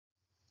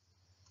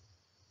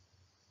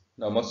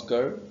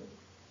Namaskar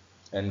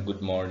and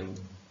good morning.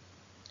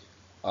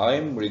 I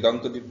am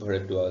Mrigankadeep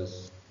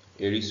Bharadwaj,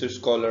 a research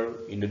scholar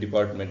in the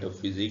Department of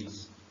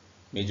Physics,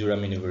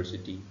 Mizoram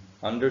University,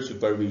 under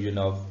supervision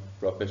of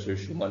Professor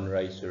Suman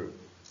Rai sir.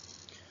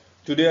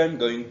 Today I am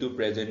going to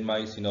present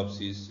my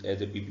synopsis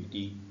as a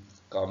PPT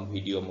cum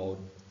video mode.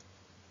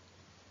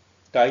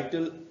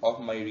 Title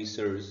of my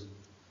research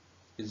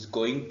is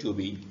going to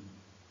be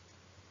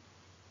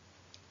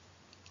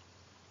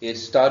a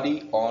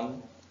study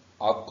on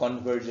up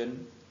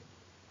conversion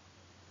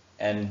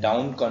and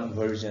down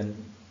conversion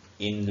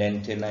in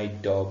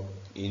lanthanide doped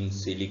in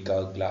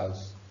silica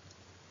glass,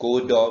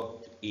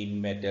 co-doped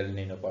in metal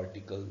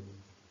nanoparticle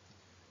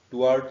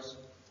towards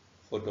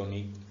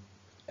photonic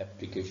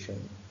application.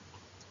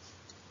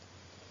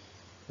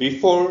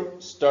 Before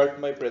start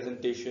my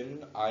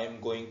presentation, I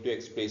am going to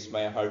express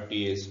my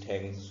heartiest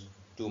thanks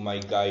to my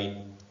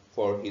guide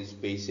for his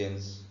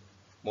patience,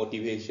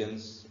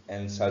 motivations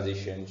and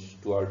suggestions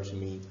towards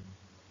me,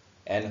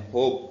 and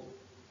hope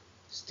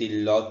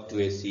still lot to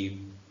achieve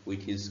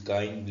with his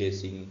kind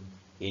blessing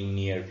in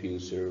near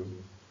future.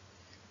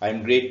 I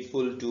am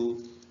grateful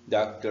to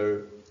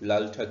Dr.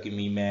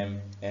 Lalthakimi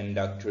ma'am and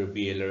Dr.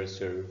 BLR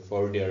sir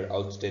for their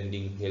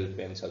outstanding help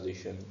and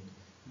suggestion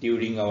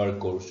during our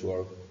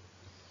coursework.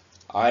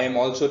 I am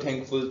also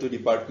thankful to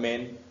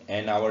department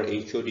and our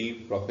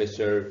HOD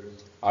Professor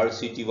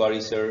R.C.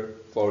 Tiwari sir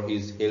for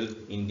his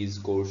help in this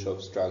course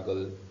of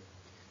struggle.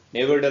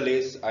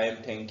 Nevertheless, I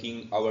am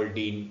thanking our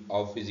Dean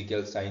of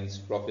Physical Science,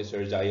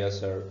 Professor Jaya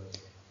sir,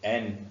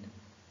 and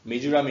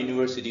Mizoram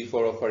University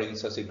for offering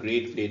such a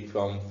great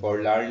platform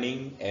for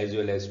learning as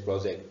well as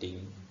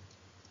projecting.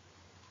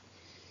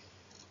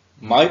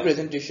 My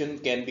presentation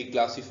can be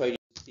classified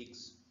in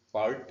 6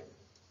 parts: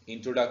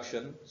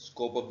 introduction,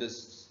 scope of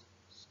this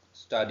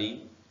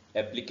study,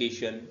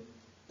 application,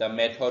 the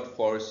method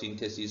for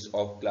synthesis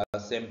of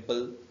glass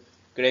sample,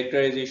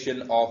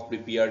 characterization of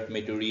prepared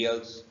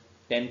materials,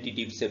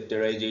 tentative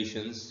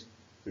chapterizations,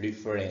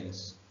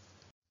 reference.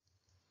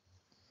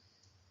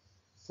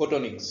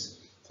 Photonics.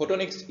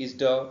 Photonics is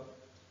the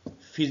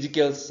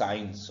physical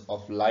science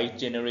of light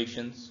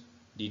generations,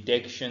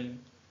 detection,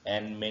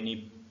 and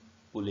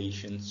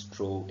manipulations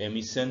through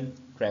emission,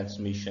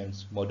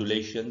 transmissions,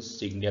 modulations,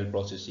 signal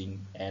processing,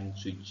 and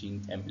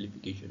switching,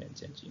 amplification, and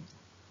sensing.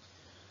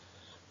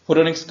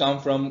 Photonics come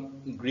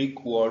from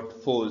Greek word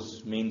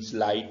phos, means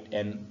light,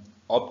 and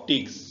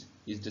optics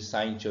is the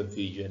science of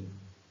vision.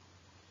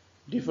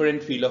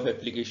 Different field of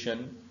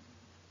application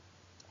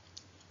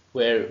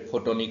where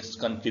photonics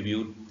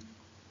contribute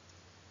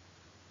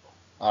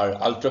are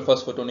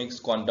ultrafast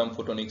photonics, quantum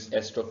photonics,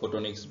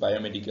 astrophotonics,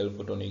 biomedical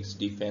photonics,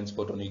 defense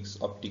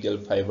photonics, optical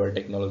fiber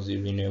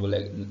technology, renewable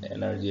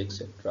energy,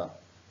 etc.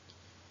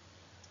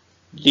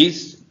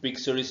 This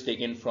picture is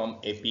taken from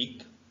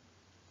EPIC.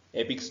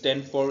 EPIC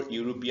stands for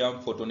European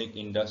Photonic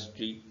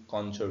Industry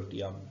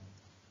Consortium.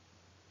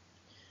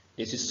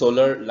 This is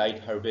solar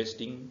light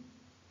harvesting,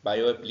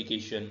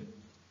 bioapplication,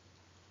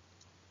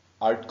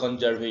 art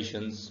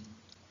conservations,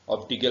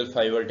 optical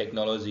fiber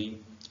technology,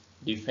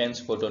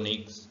 defense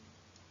photonics,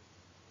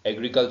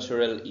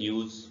 agricultural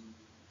use,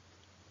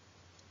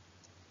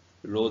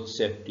 road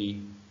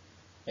safety,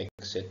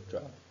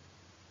 etc.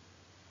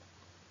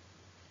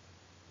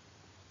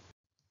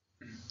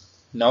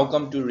 Now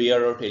come to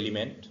rare earth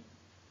element.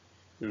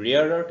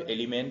 Rare earth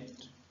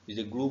element is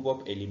a group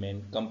of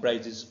elements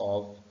comprises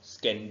of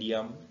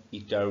scandium,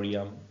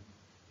 yttrium,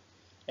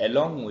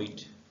 along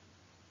with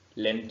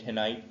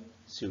lanthanide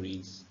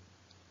series.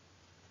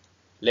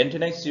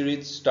 Lanthanide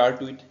series start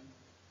with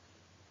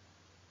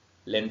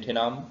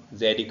lanthanum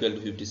Z equal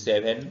to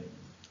 57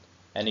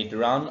 and it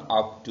run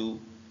up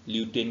to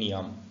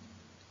lutetium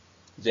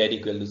Z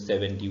equal to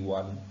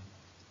 71.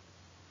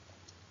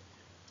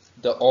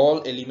 The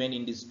all elements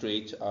in this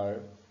stretch are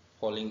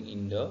falling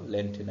in the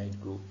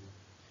lanthanide group.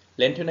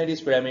 Lanthanide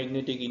is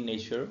paramagnetic in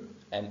nature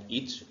and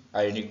each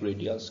ionic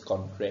radius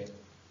contract.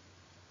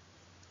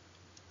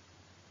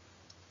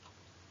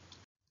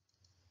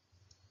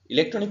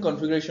 Electronic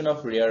configuration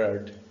of rare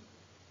earth.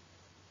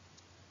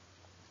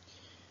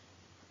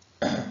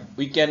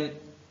 We can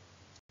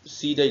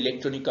see the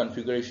electronic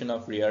configuration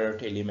of rare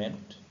earth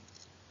element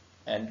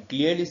and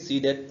clearly see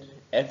that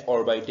f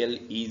orbital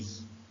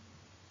is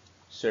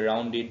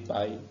surrounded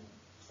by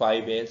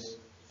 5s,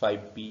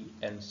 5p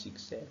and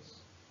 6s,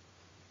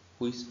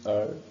 which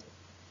are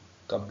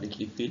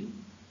completely filled,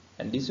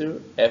 and these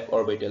are f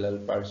orbital are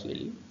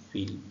partially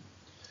filled.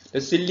 The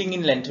shielding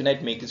in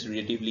lanthanide makes it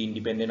relatively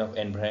independent of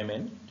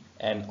environment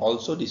and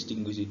also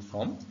distinguish it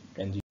from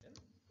transition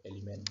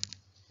element.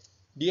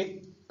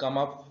 Dieck come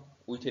up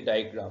with a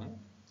diagram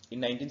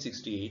in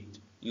 1968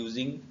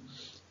 using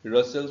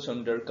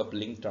Russell-Saunders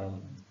coupling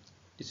term.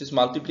 This is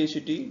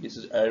multiplicity, this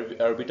is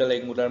orbital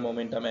angular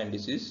momentum, and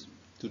this is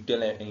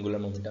total angular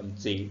momentum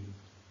J.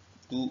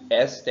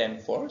 2S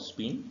stand for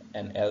spin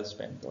and L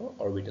stand for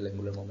orbital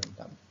angular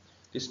momentum.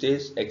 This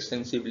is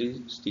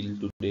extensively still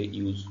today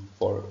used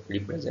for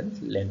represent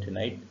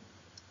lanthanide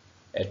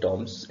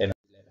atoms and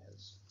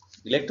levels.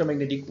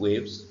 Electromagnetic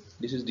waves,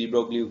 this is de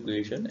Broglie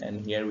equation,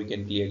 and here we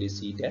can clearly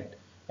see that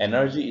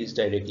energy is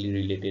directly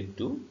related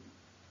to,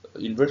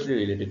 inversely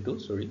related to,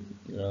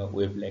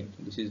 wavelength.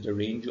 This is the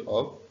range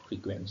of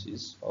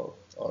frequencies of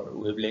or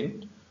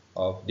wavelength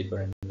of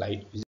different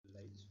light, visible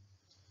light.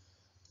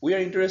 We are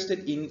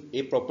interested in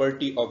a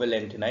property of a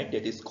lanthanide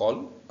that is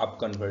called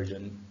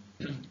upconversion.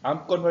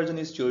 Upconversion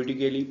is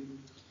theoretically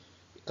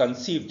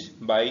conceived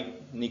by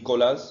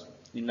Nicholas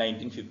in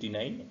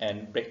 1959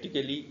 and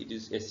practically it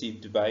is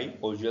achieved by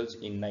Ojels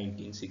in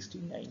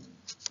 1969.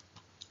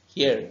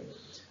 Here,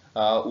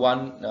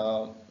 one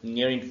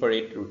near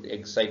infrared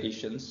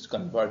excitations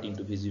convert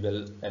into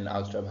visible and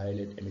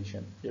ultraviolet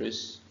emission. There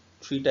is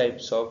three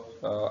types of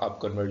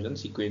upconversion: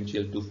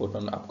 sequential two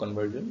photon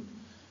upconversion,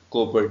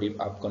 cooperative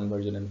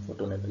upconversion, and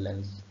photon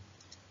avalanche.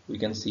 We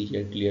can see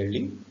here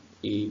clearly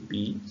A,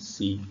 B,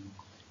 C.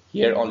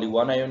 Here only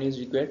one ion is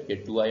required. Here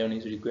two ion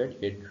is required.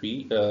 Here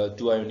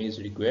two ion is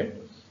required.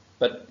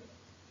 But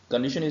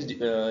condition is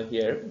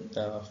here.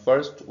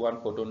 First,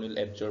 one photon will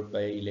absorb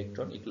by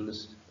electron. It will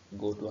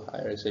go to a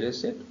higher steady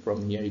state.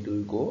 From here, it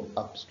will go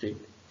up straight.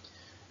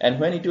 And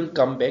when it will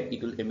come back,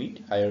 it will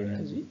emit higher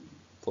energy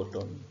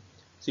photon.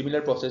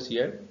 Similar process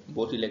here.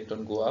 Both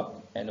electron go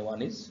up, and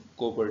one is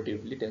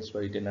cooperatively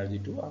transfer its energy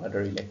to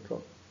another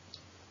electron.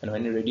 And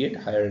when you radiate,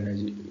 higher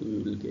energy we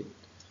will get.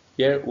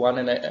 Here, one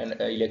an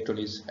electron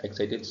is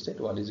excited state,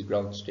 one is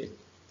ground state.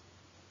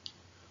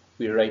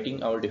 We are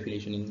writing our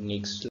definition in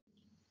next.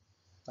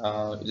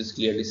 It is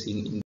clearly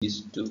seen in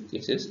these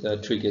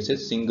three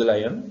cases: single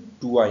ion,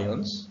 two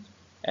ions,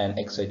 and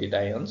excited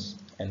ions,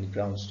 and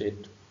ground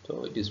state.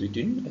 So it is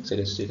between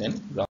excited state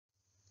and ground.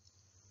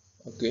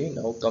 Okay,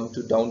 now come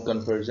to down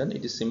conversion.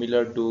 It is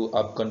similar to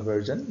up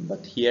conversion,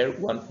 but here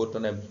one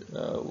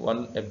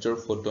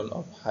absorbed photon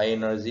of high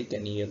energy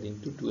can yield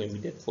into two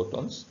emitted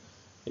photons.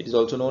 It is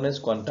also known as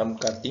quantum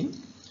cutting.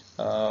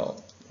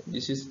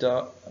 This is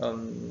the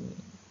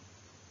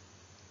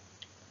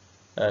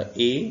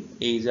A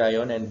is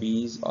ion and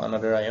B is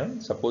another ion.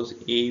 Suppose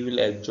A will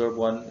absorb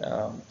one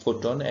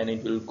photon and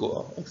it will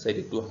go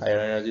excited to higher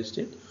energy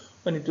state.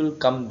 When it will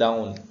come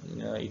down,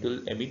 it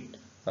will emit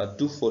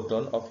two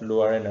photon of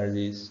lower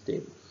energy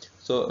state.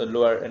 So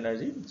lower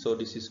energy. So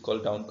this is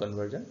called down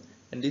conversion.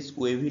 And this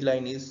wavy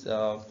line is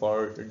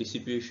for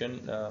dissipation,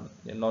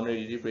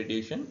 non-radiative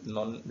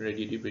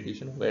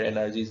radiation, where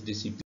energy is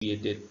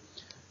dissipated.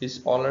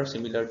 These all are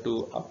similar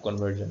to up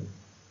conversion.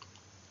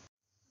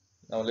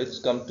 Now let's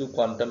come to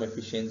quantum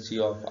efficiency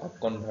of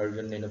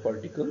upconversion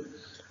nanoparticle.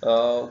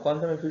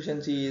 Quantum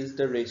efficiency is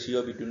the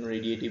ratio between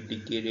radiative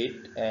decay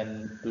rate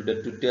and to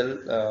the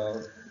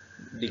total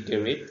decay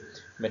rate.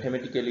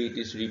 Mathematically, it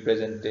is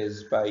represented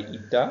by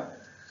eta.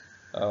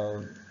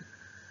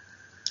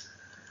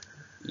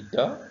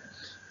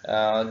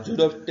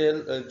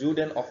 Jude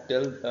and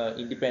Oftel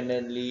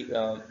independently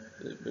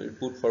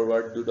put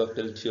forward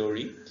Jude-Oftel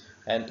theory,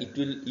 and it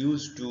will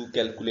use to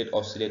calculate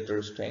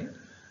oscillator strength.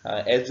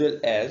 As well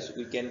as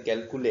we can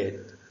calculate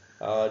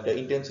the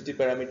intensity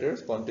parameters,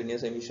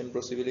 spontaneous emission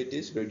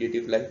possibilities,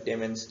 radiative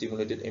lifetime, and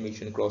stimulated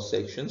emission cross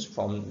sections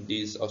from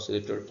these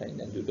oscillator time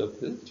and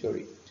Jude-Oftel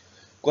theory.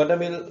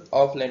 Quantum Hill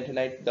of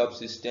lanthanide doped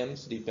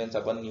systems depends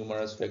upon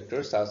numerous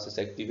factors such as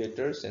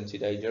activator,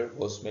 sensitizer,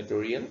 host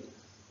material,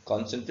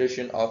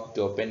 concentration of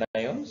dopant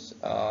ions,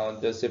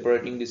 the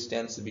separating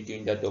distance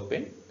between the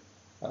dopant,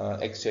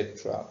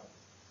 etc.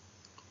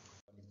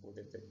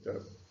 Important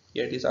factor.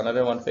 Here it is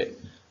another one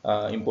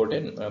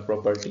important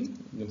property.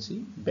 You can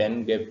see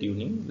band gap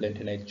tuning.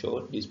 Lanthanide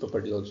show this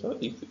property also.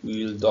 If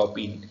we will dope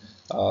in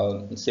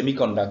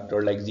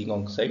semiconductor like zinc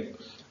oxide,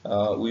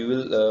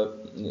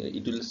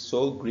 it will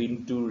show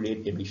green to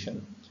red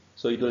emission.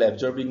 So it will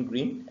absorb in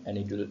green and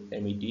it will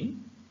emit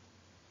in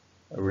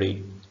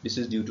red. This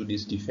is due to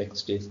this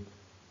defect test.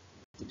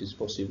 It is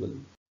possible.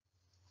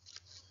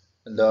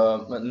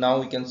 Now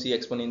we can see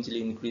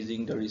exponentially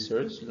increasing the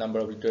research. Number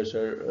of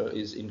literature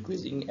is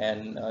increasing,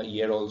 and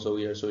here also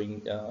we are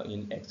showing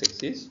in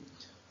x-axis.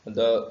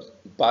 The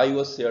pi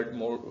was shared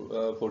more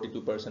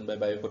 42% by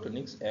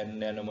biophotonics, and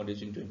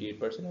nanomodulation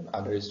 28%, and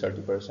other is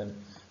 30%.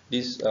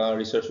 This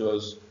research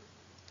was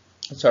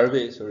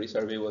survey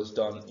was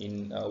done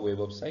in Web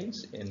of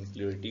Science and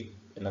Clarity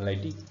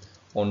Analytic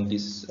on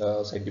this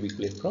scientific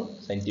platform,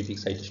 scientific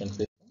citation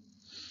platform.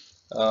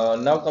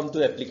 Now come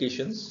to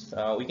applications.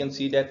 We can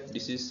see that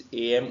this is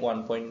AM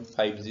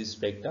 1.5G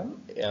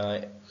spectrum,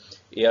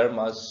 air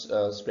mass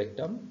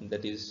spectrum,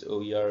 that is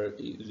we are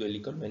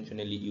usually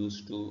conventionally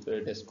used to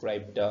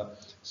describe the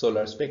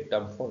solar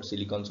spectrum for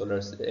silicon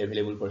solars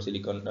available for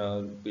silicon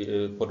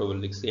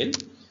photovoltaic cell.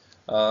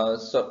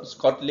 So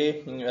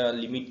Scotland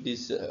limit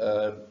this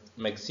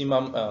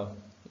maximum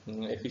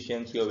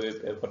efficiency of a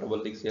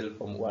photovoltaic cell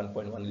from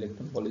 1.1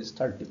 electron volt is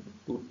 30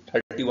 to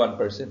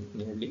 31%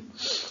 nearly.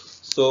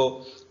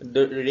 So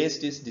the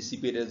rest is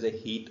dissipated as a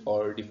heat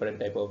or different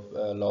type of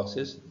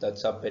losses.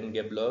 That's a band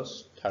gap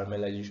loss,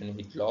 thermalization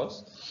heat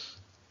loss.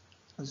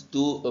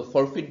 To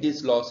forfeit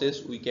these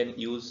losses, we can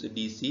use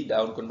DC,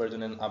 down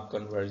conversion and up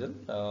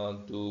conversion,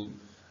 to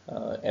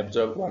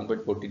absorb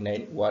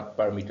 1.49 watt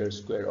per meter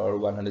square or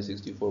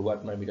 164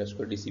 watt per meter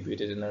square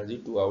dissipated energy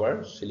to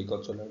our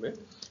silicon solar array.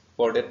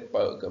 For that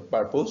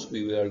purpose,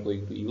 we are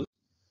going to use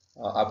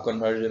up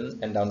conversion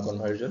and down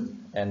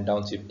conversion and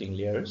downshifting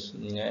layers.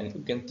 And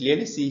you can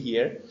clearly see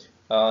here,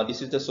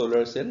 this is the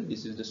solar cell,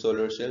 this is the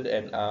solar cell,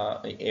 and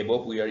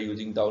above we are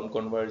using down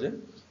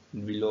conversion,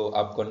 below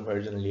up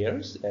conversion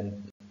layers,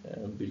 and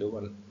below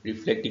one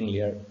reflecting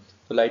layer.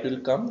 So light will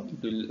come,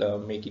 it will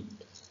make it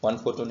one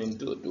photon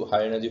into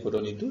high energy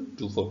photon into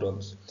two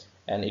photons,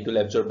 and it will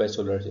absorb by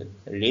solar cell.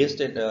 Raised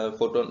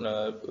photon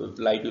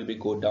light will be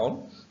go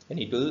down, and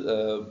it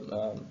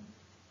will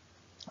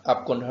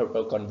up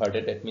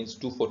converted. That means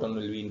two photon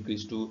will be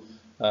increased to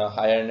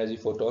higher energy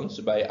photons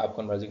by up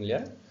converging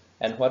layer,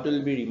 and what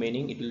will be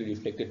remaining, it will be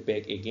reflected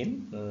back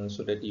again,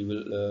 so that you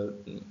will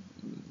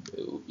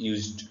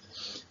used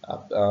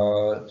up.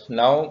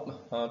 Now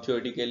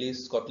theoretically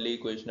Scotty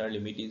equational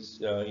limit is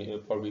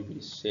for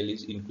VP cell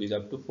is increased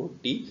up to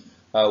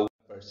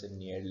 40%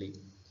 nearly.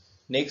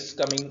 Next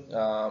coming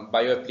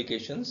bio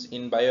applications.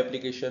 In bio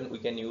application we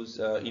can use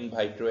in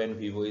vitro and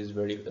vivo is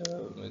very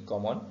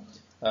common.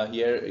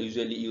 Here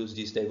usually use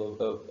this type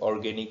of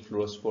organic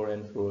fluorophore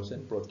and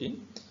fluorescent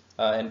protein,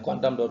 and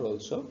quantum dot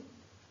also.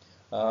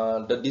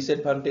 The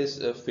disadvantage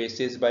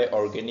faces by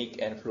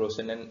organic and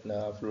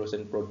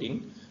fluorescent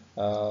protein,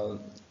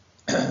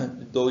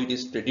 though it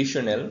is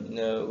traditional,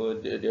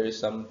 there is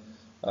some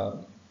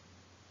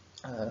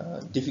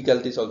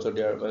difficulties also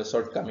there,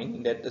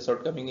 shortcoming. That the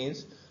shortcoming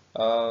is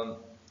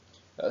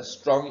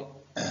strong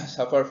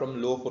suffer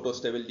from low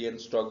photostability and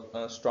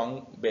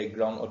strong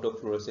background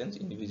autofluorescence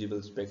in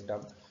visible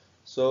spectrum.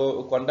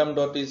 So quantum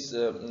dot is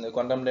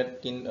quantum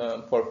dot can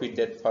forfeit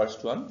that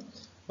first one.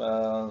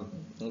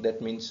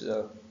 That means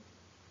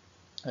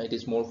it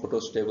is more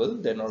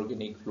photostable than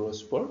organic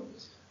fluorophore.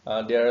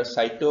 There are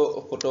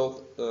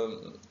cytophoto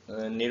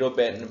narrow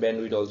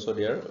bandwidth also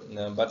there,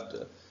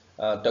 but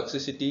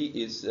toxicity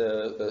is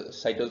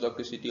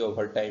cytotoxicity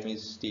over time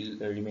is still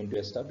remain to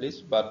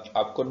establish, but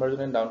up conversion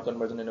and down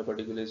conversion in a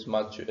particular is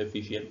much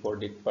efficient for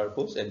that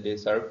purpose, and they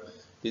serve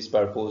these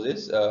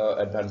purposes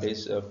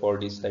advantage for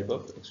this type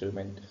of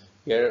experiment.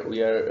 Here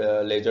we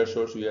are laser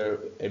source, we are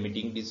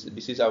emitting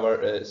this is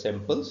our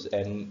samples,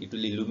 and it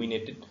will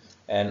illuminate it,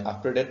 and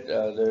after that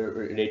the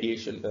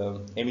radiation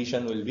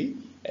emission will be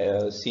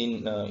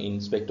seen in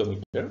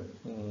spectrometer.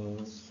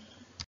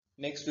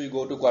 Next we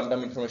go to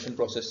quantum information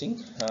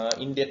processing.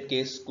 In that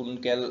case,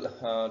 Kunkel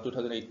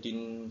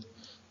 2018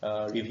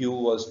 review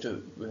was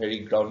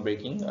very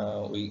groundbreaking.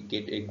 We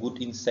get a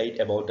good insight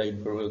about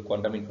the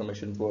quantum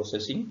information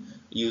processing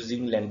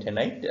using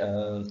lanthanide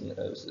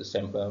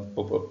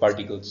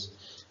particles.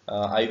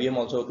 IBM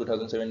also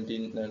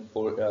 2017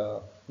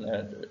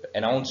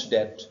 announced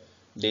that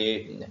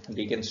they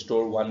can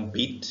store 1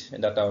 bit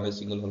data on a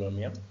single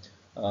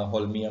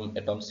holmium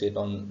atom set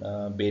on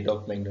bed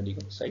of magnetic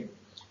oxide.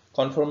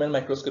 Conformal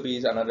microscopy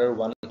is another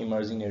one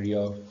emerging area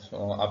of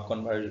up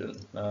conversion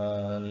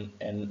and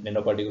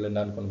nanoparticle and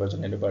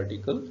non-conversion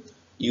nanoparticle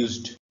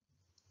used.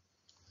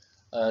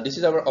 This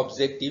is our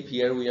objective.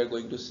 Here we are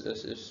going to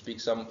speak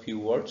some few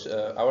words.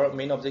 Our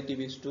main objective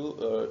is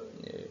to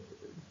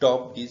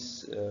dop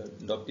these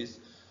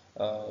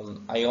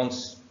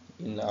ions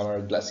in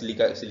our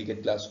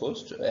silicate glass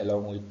host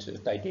along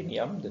with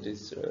titanium, that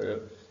is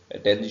a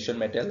transition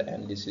metal,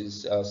 and this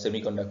is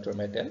semiconductor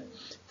metal,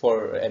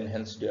 for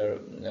enhance their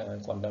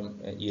quantum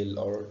yield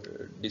or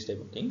this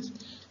type of things.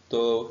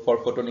 So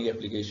for photonic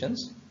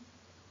applications,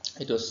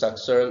 it was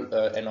structural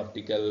and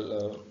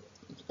optical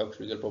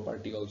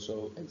property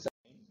also examined.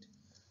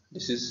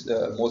 This is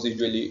the most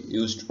usually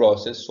used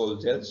process, sol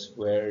gels,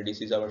 where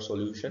this is our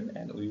solution,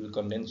 and we will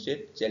condense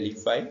it,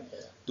 gellify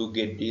to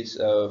get this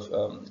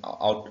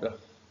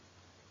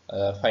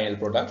final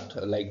product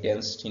like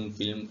dense thin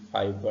film,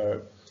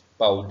 fiber,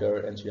 powder,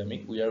 and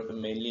ceramic. We are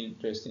mainly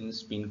interested in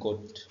spin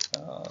coat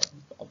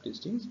of these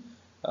things.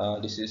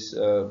 This is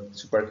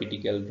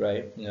supercritical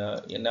dry.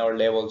 In our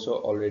lab also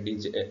already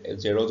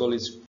aerosol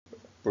is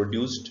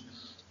produced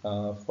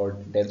for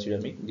dense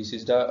ceramic. This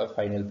is the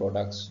final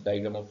products,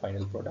 diagram of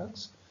final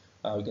products.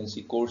 We can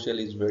see core shell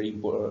is very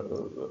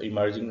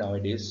emerging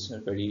nowadays,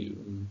 very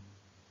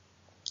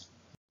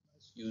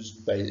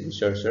used by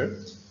researcher.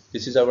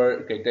 This is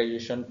our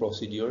characterization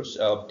procedures,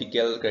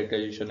 optical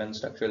characterization and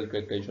structural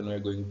characterization. We are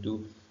going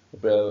to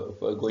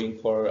going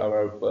for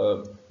our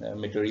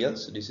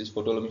materials. This is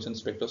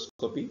photoluminescence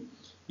spectroscopy,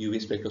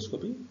 UV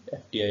spectroscopy,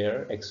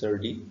 FTIR,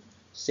 XRD,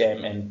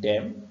 SAM, and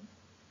TAM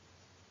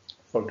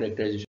for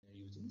characterization.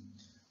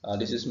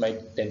 This is my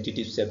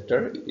tentative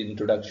chapter,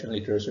 introduction,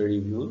 literature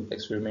review,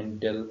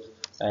 experimental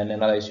and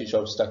analysis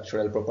of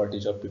structural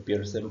properties of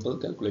prepared sample,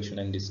 calculation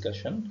and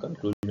discussion,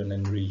 conclusion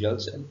and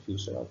results, and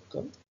future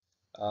outcome.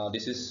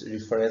 This is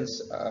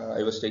reference.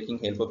 I was taking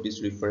help of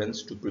this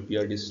reference to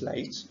prepare these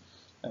slides,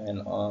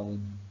 and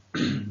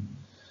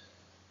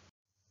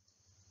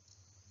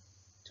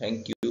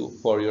thank you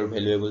for your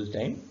valuable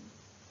time,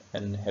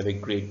 and have a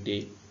great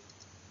day.